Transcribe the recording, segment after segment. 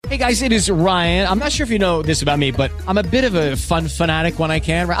Hey guys, it is Ryan. I'm not sure if you know this about me, but I'm a bit of a fun fanatic when I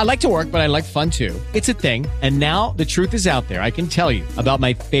can. I like to work, but I like fun too. It's a thing. And now the truth is out there. I can tell you about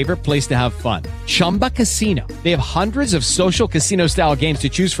my favorite place to have fun. Chumba Casino. They have hundreds of social casino style games to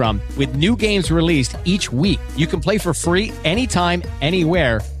choose from with new games released each week. You can play for free anytime,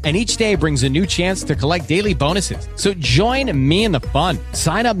 anywhere. And each day brings a new chance to collect daily bonuses. So join me in the fun.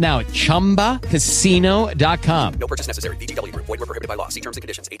 Sign up now at ChumbaCasino.com. No purchase necessary. VGW Group. Void where prohibited by law. See terms and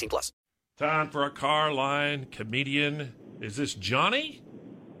conditions. 18+. Time for a car line comedian. Is this Johnny?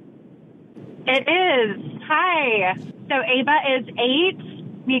 It is. Hi. So Ava is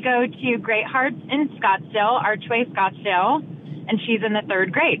 8. We go to Great Hearts in Scottsdale, Archway, Scottsdale, and she's in the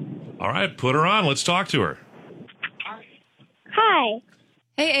 3rd grade. All right, put her on. Let's talk to her. Hi.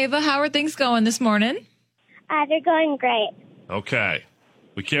 Hey, Ava, how are things going this morning? They're going great. Okay.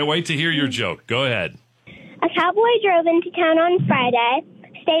 We can't wait to hear your joke. Go ahead. A cowboy drove into town on Friday,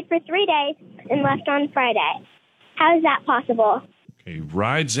 stayed for 3 days, and left on Friday. How is that possible? He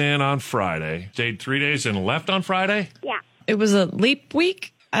rides in on Friday, stayed 3 days, and left on Friday? Yeah. It was a leap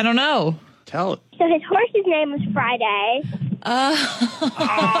week? I don't know. Tell it. So his horse's name was Friday.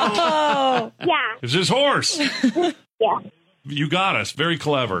 Oh. Yeah. It's his horse. Yeah. You got us. Very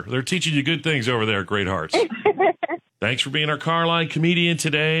clever. They're teaching you good things over there at Great Hearts. Thanks for being our car line comedian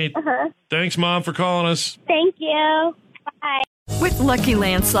today. Thanks, Mom, for calling us. Thank you. Bye. With Lucky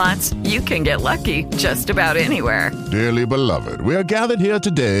Land Slots, you can get lucky just about anywhere. Dearly beloved, we are gathered here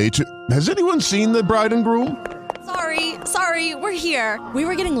today to... Has anyone seen the bride and groom? Sorry, we're here. We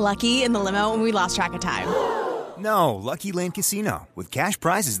were getting lucky in the limo and we lost track of time. No, Lucky Land Casino, with cash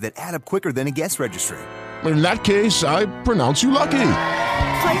prizes that add up quicker than a guest registry. In that case, I pronounce you lucky.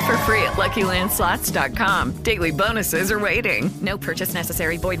 Play for free at LuckyLandSlots.com. Daily bonuses are waiting. No purchase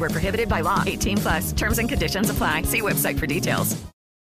necessary. Void where prohibited by law. 18+. Terms and conditions apply. See website for details.